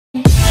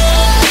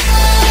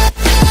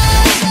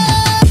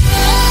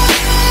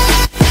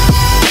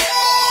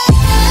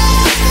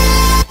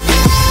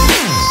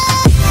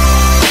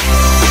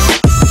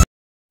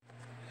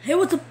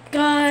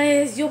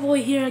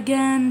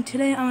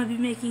today I'm going to be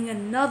making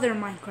another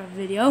Minecraft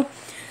video.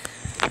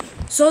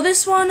 So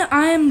this one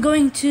I am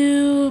going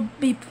to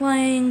be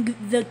playing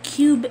the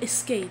Cube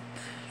Escape.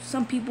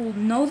 Some people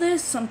know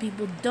this, some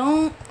people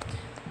don't.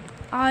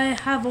 I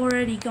have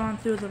already gone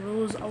through the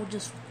rules. I'll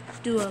just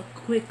do a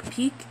quick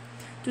peek.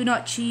 Do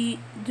not cheat,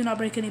 do not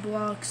break any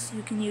blocks.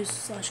 You can use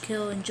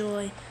 /kill,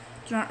 enjoy.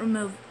 Do not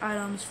remove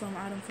items from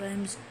item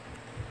frames.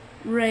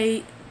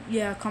 Rate,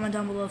 yeah, comment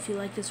down below if you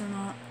like this or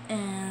not.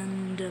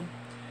 And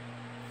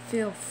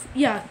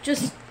yeah,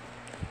 just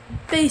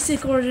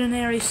basic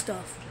ordinary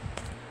stuff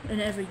in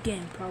every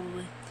game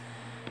probably.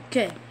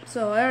 Okay,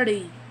 so I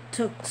already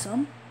took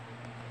some.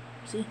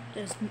 See,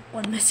 there's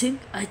one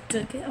missing. I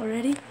took it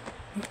already.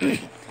 In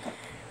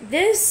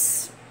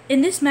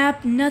this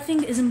map,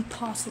 nothing is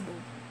impossible.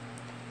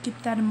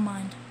 Keep that in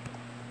mind.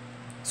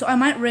 So I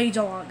might rage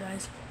a lot,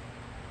 guys.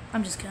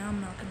 I'm just kidding. I'm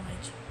not gonna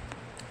rage.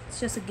 It's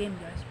just a game,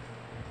 guys.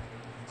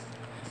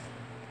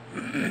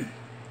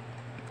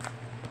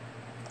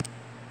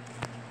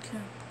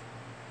 Okay.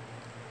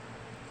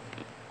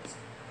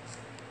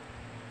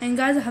 And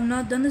guys, I have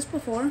not done this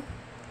before.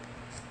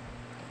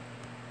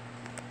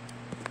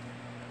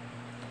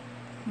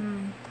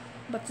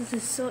 But this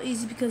is so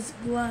easy because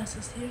glass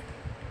is here.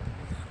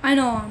 I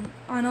know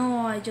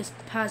I just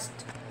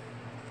passed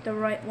the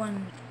right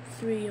one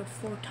 3 or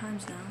 4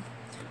 times now.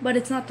 But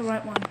it's not the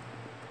right one.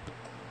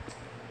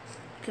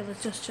 Okay,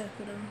 let's just check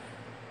whatever.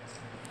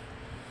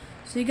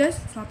 See guys,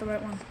 it's not the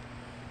right one.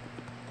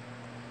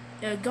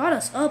 Yeah, it got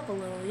us up a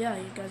little. Yeah,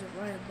 you guys are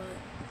right, but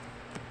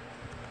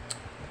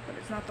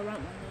it's not the right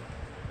one though.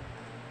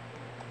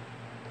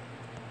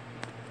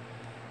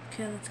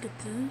 Okay, let's get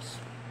this.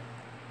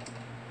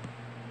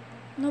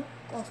 Nope,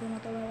 also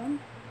not the right one.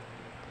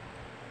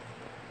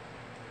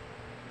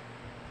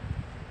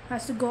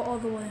 Has to go all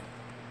the way.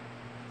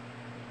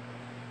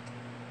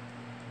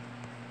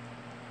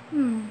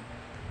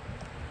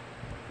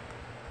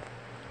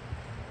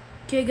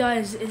 Okay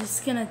guys, it's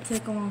gonna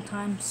take a long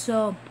time,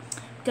 so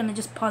I'm gonna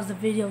just pause the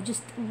video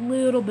just a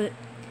little bit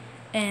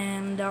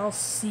and I'll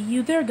see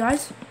you there,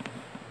 guys.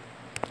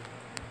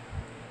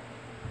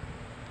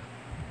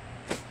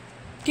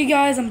 Okay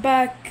guys, I'm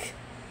back.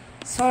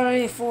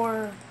 Sorry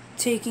for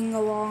taking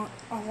a long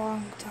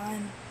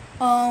time.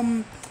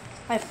 I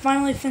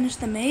finally finished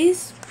the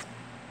maze.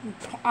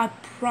 I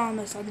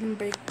promise I didn't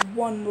break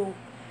one rule.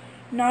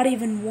 Not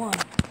even one.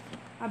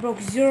 I broke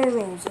 0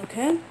 rules,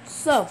 okay?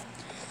 So,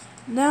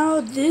 now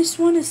this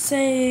one is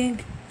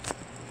saying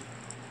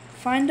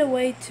find a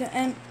way to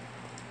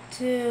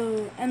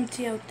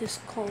empty out this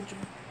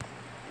cauldron.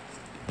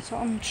 So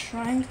I'm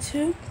trying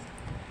to,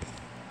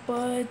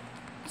 but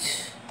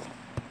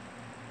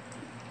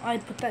I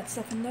put that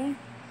stuff in there.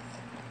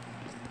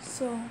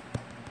 So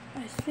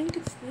I think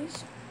it's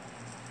this.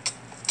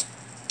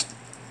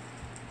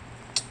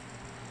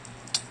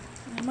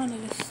 I might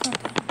have guessed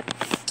something.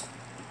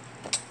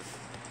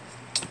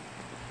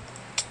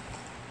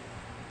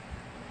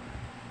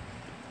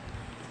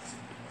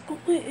 Oh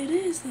wait, it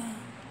is that.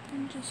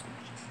 I'm just.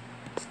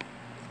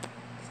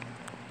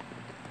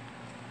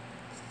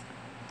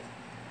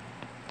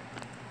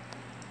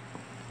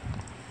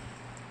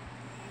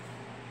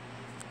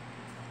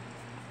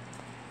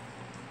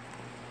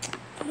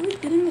 How are we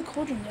getting the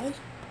cauldron, guys?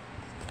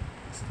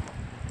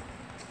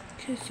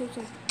 Okay, so it's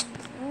like,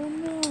 oh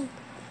no,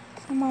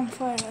 I'm on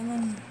fire, and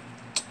then.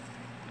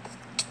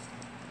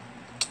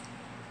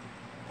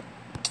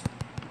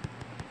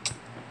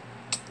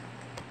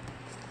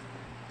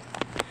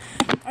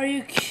 Are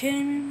you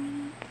kidding me?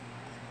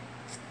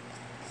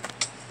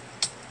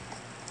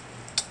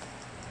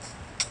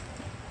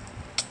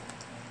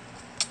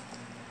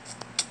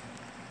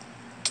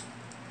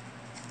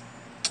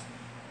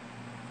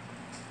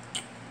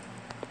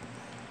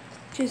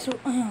 Okay, so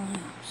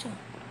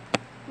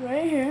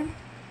right here.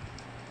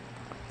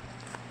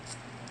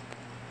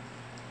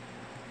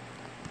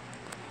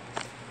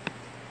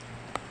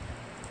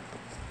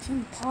 It's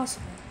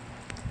impossible.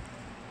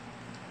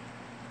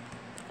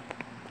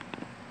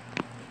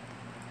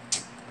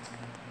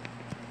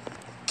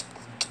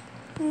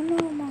 Oh no,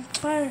 I'm on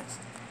fire.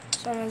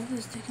 Sorry guys, this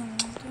is taking a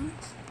long time.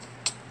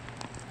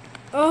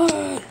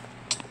 Oh!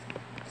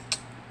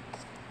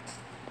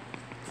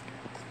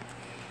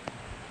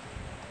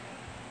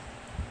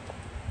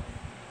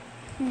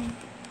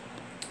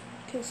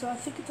 Okay, so I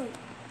think it's like...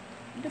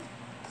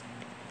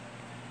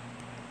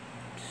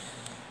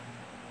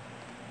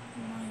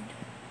 Mind.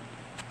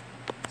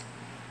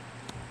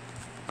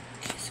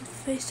 Okay, so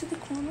face to the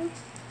corner.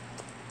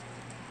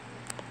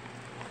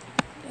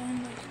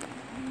 Then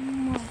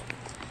like...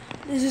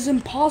 This is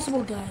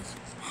impossible, guys.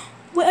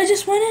 Wait, I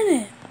just went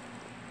in it.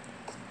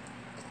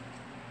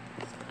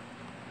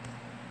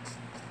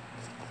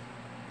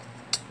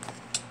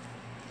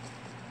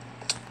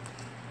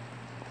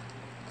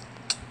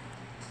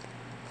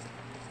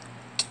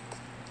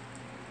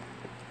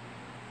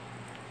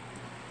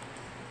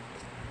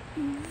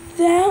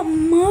 That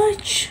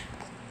much?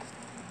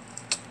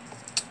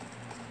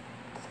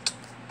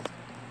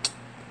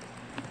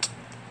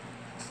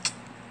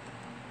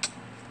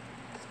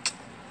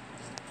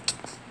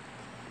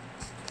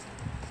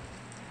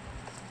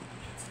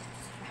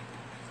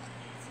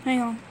 Hang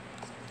on.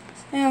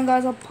 Hang on,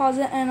 guys. I'll pause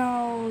it and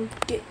I'll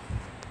get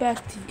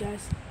back to you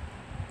guys.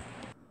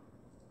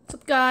 What's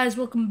up, guys?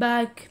 Welcome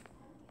back.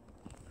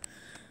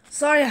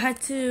 Sorry I had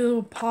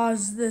to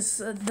pause this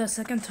the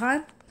second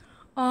time.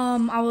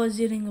 I was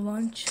eating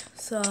lunch,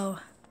 so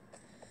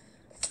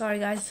sorry,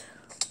 guys.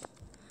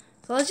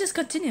 So let's just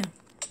continue.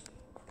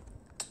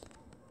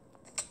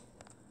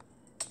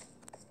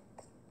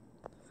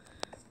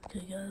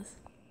 Okay, guys.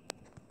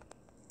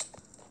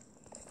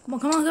 Come on,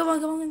 come on, come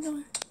on, come on, come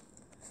on.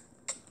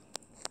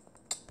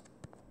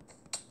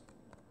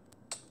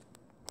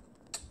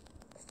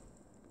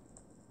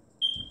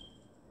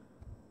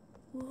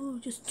 Whoa,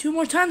 just 2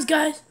 more times,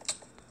 guys.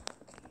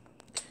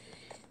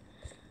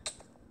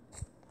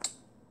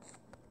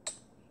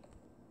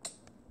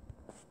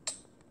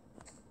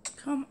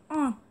 Come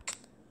on.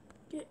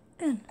 Get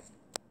in.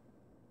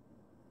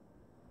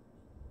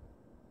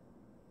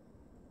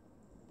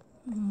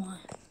 Oh my.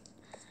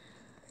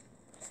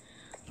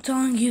 I'm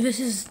telling you,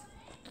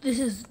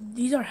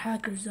 these are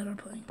hackers that are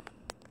playing.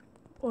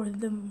 Or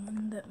the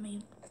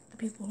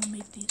people who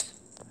make these.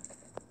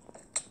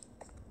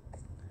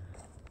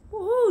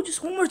 Woohoo,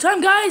 just 1 more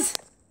time, guys!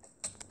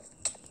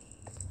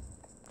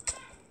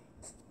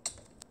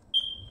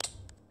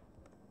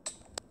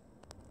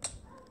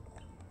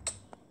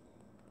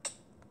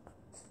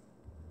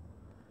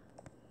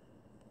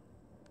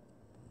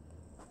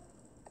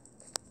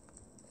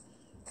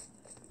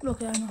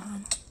 Okay, I know how.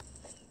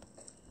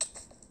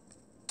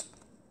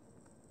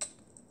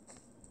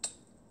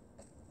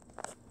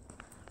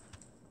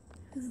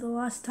 This is the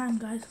last time,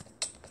 guys.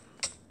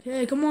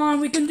 Okay, come on,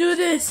 we can do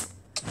this!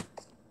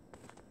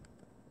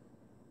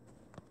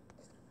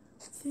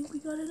 I think we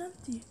got it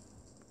empty.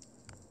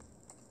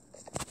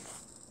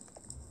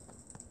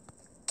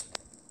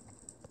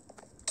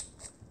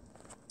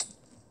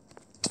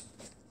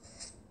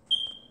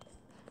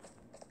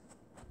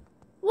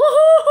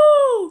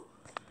 Woohoo!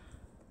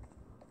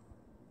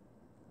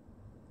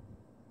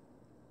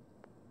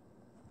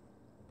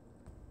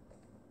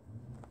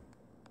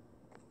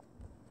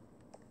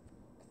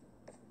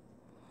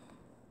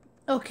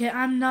 Okay,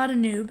 I'm not a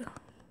noob.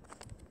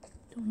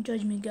 Don't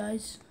judge me,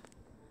 guys.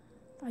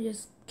 I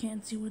just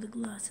can't see where the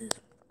glass is.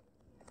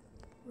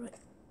 Right.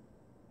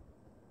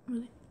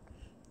 Really?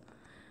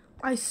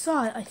 I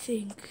saw it, I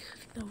think.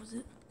 That was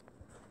it.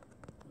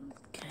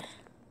 Okay.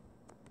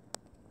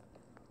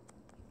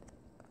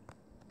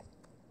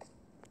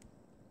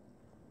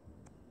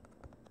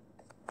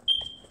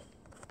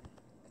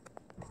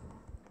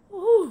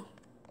 Ooh.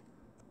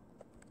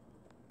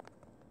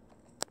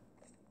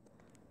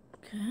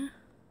 Okay.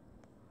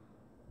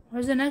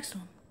 Where's the next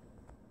one?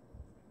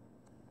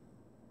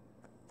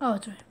 Oh,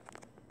 it's right.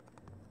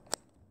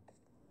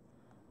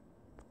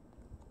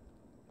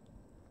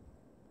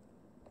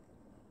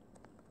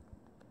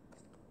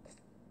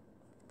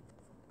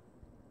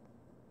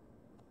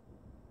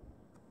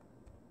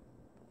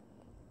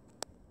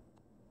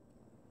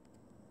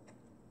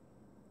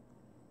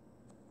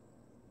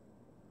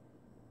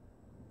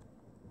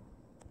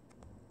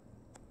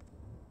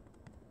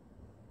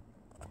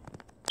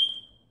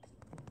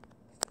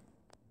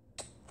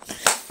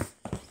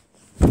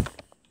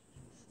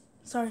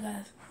 Sorry,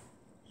 guys.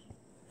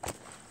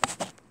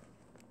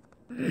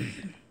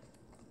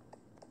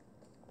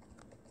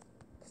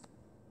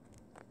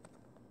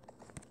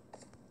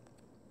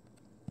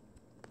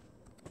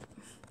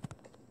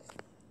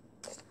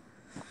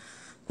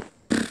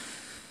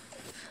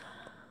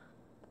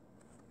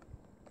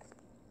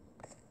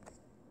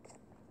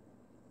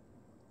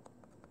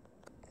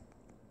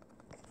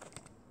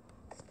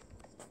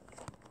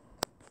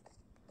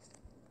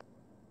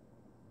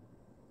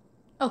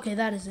 Okay,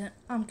 that is it.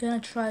 I'm gonna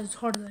try as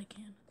hard as I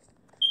can.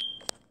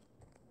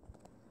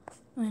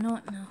 Oh, you know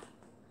what? No.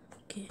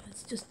 Okay,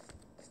 let's just...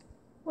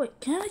 Wait,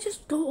 can't I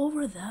just go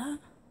over that?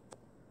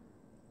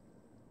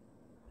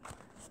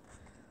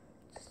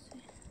 Let's see.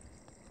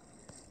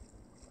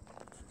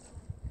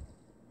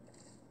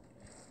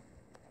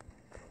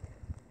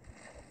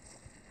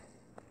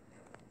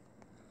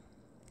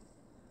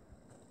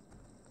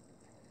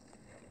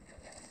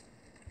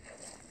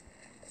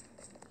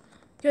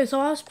 Okay,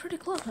 so I was pretty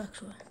close,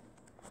 actually.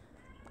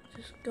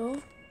 Just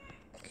go.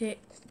 Okay,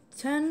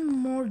 10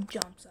 more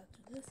jumps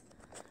after this.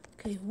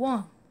 Okay,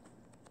 1,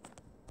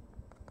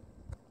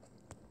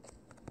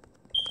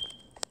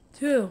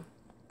 2.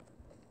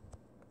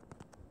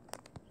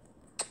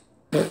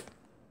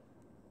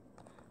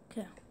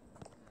 Okay.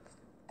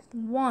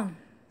 1,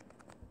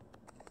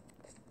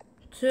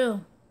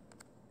 2.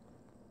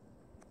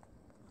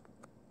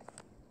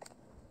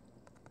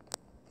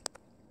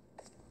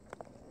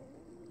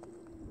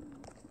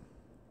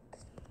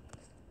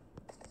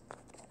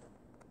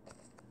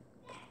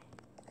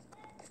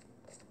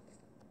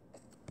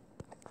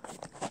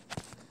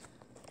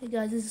 Hey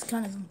guys, this is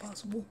kind of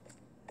impossible.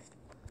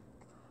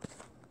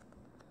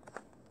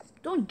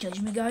 Don't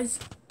judge me, guys.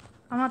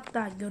 I'm not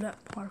that good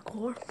at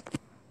parkour.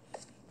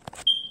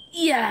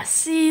 Yeah,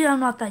 see,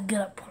 I'm not that good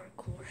at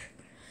parkour.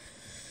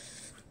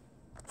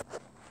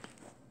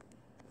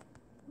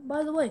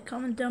 By the way,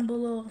 comment down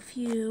below if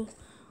you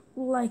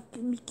like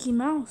Mickey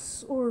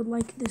Mouse or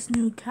like this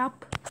new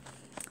cap.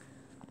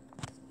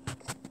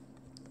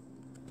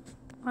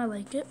 I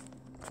like it.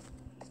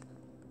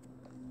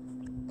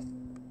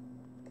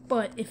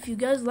 But if you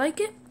guys like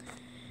it,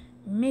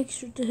 make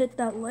sure to hit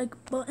that like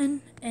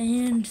button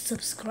and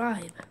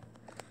subscribe.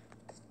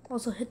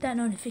 Also hit that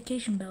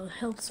notification bell, it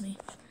helps me.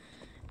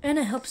 And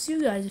it helps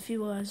you guys if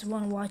you guys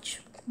want to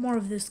watch more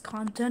of this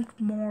content,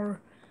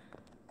 more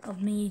of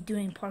me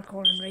doing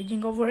parkour and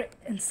raging over it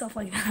and stuff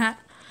like that.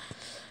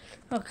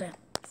 Okay,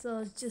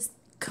 so just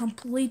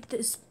complete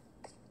this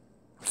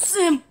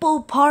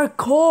simple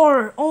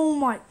parkour. Oh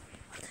my,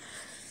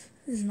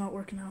 this is not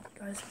working out,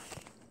 guys.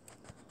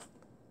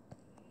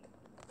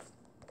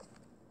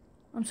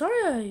 I'm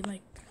sorry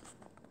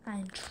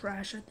I'm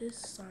trash at this,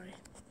 sorry.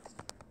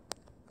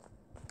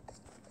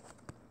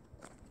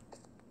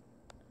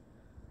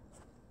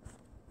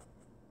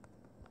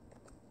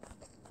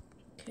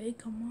 Okay,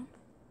 come on.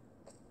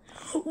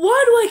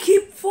 Why do I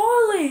keep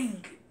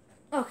falling?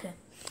 Okay,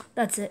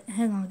 that's it.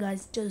 Hang on,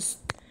 guys. Just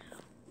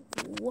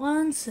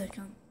 1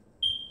 second.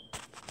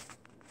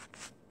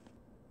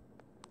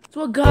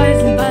 So,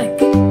 guys, I'm back.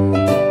 For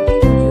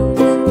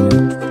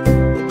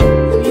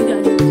you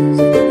guys, for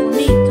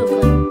me, it took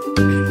like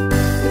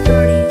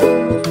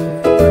 30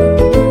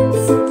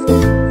 minutes.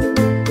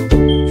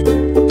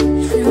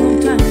 In a long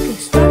time. Okay,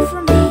 start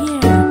from here to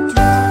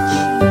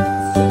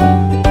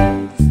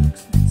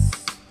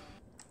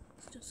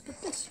let's just get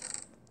this.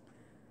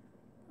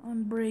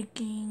 I'm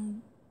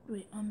breaking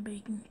 3.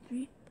 Breaking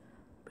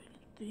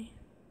 3.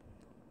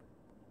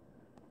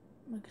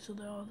 Okay, so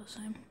they're all the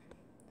same.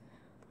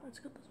 Let's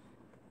get this one.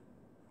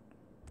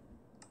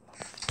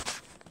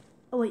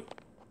 Oh wait.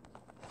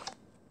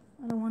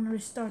 I don't want to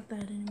restart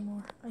that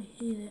anymore. I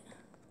hate it.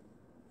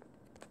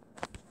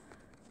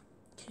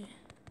 Okay.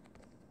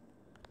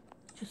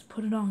 Just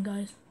put it on,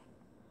 guys.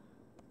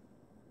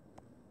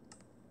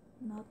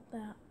 Not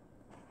that.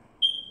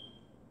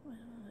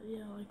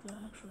 Yeah, I like that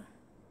actually.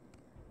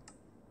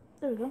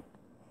 There we go.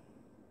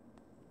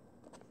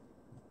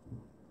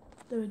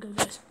 There we go,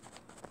 guys.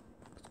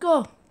 Let's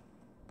go.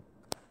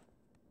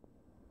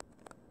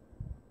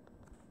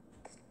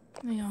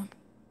 Hang on.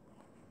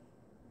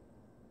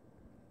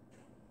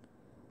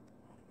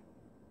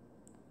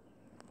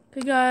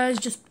 Okay, guys,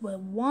 just wait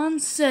 1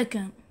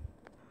 second.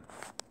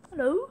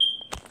 Hello?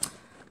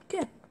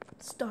 Okay,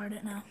 start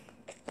it now.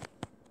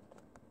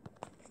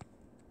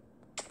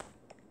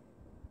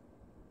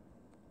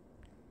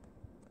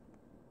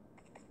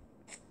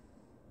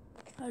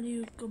 How do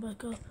you go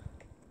back up?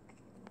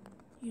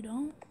 You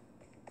don't?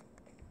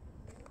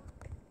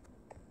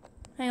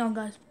 Hang on,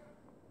 guys.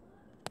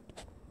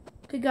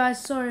 Okay,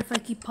 guys, sorry if I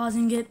keep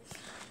pausing it.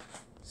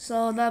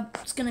 So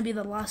that's gonna be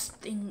the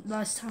last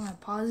time I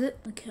pause it.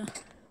 Okay.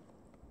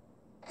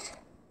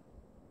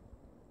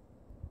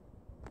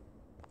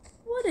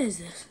 What is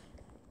this?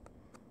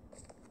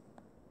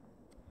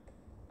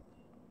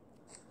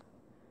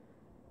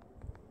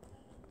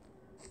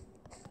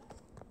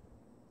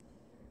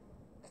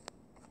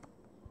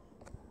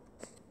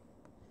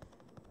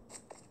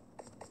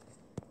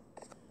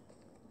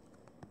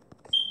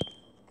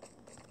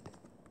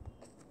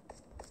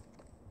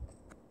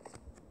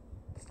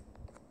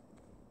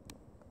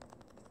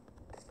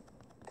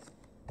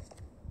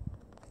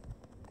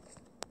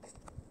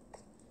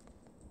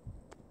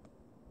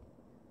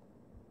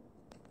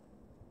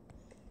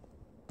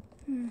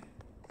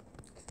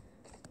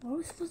 Where are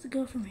we supposed to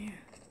go from here?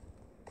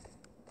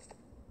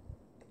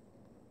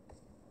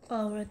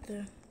 Oh, right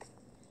there.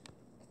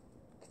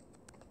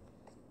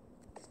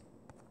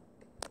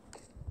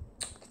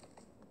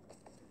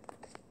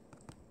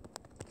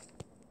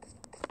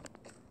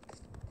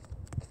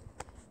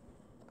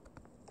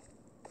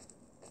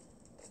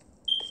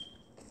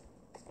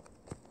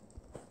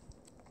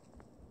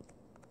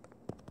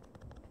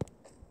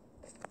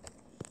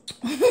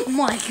 Oh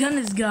my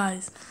goodness,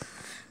 guys.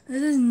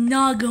 This is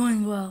not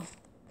going well.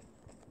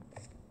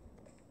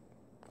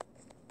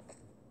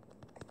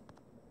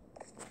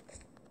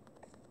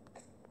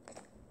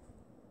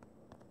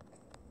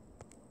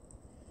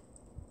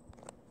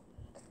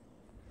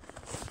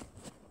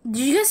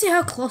 Did you guys see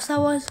how close I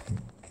was?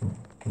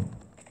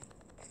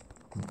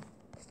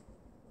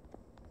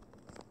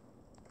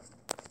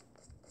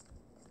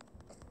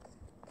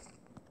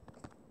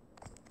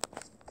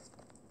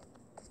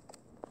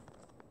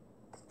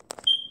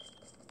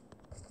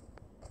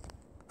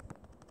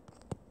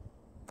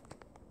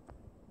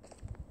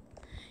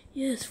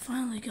 Yes,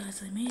 finally,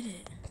 guys, I made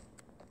it.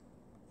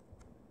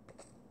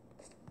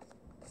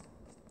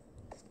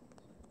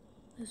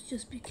 Let's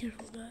just be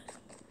careful, guys.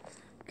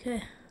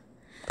 Okay.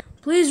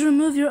 Please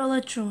remove your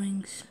electro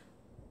wings.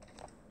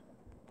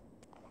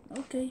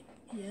 Okay.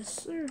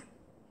 Yes, sir.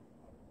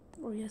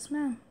 Or yes,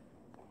 ma'am.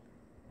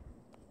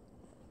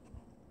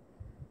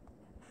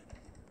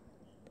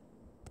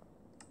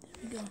 There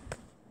we go.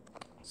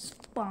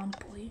 Spawn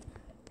plate.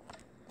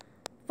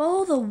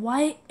 Follow the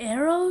white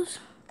arrows.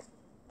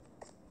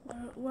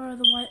 Where are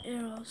the white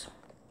arrows?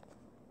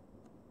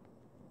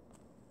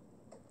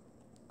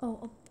 Oh,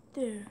 up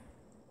there.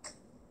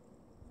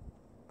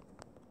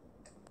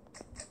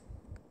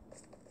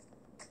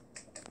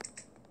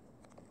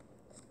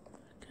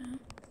 Okay.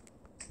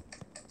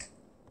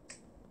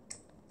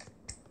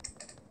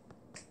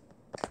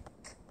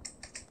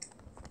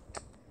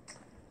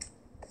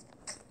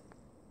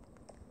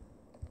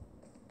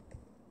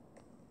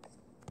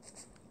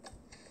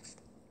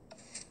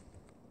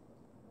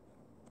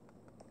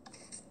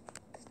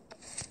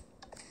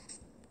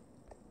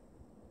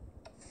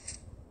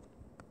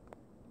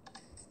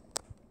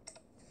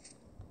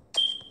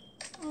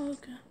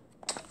 Okay.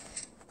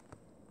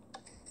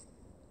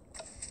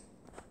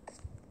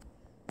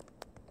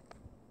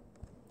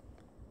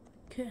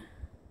 Okay.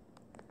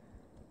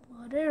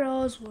 Blood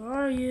arrows, where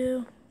are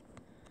you?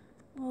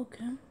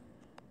 Okay.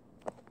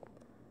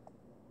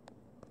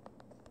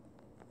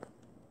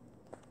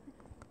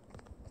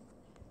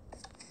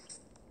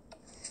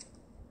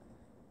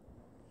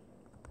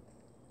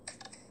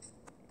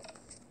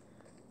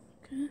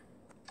 Okay.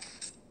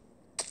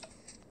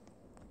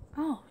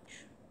 Ouch.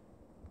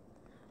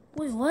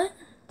 Wait, what?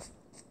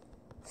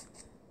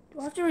 Do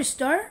I have to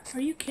restart?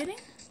 Are you kidding?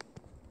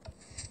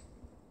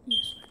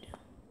 Yes, I do.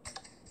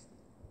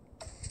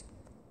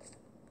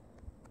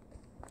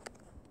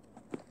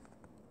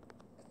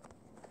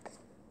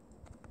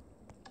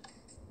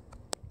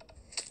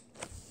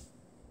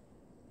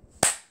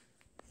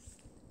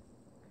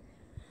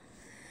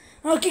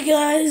 Okay,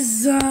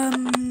 guys,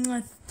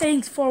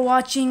 thanks for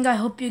watching. I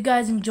hope you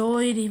guys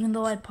enjoyed, even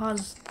though I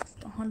paused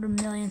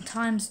 100 million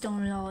times.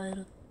 Don't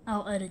worry,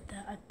 I'll edit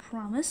that, I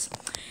promise.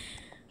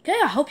 Okay,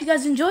 I hope you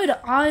guys enjoyed.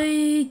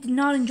 I did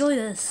not enjoy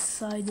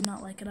this. I did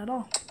not like it at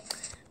all,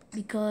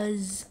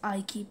 because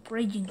I keep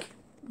raging.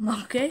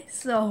 Okay,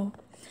 so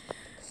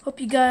hope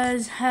you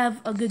guys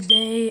have a good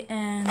day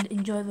and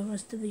enjoy the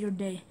rest of your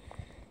day.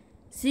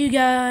 See you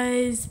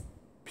guys.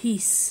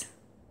 Peace.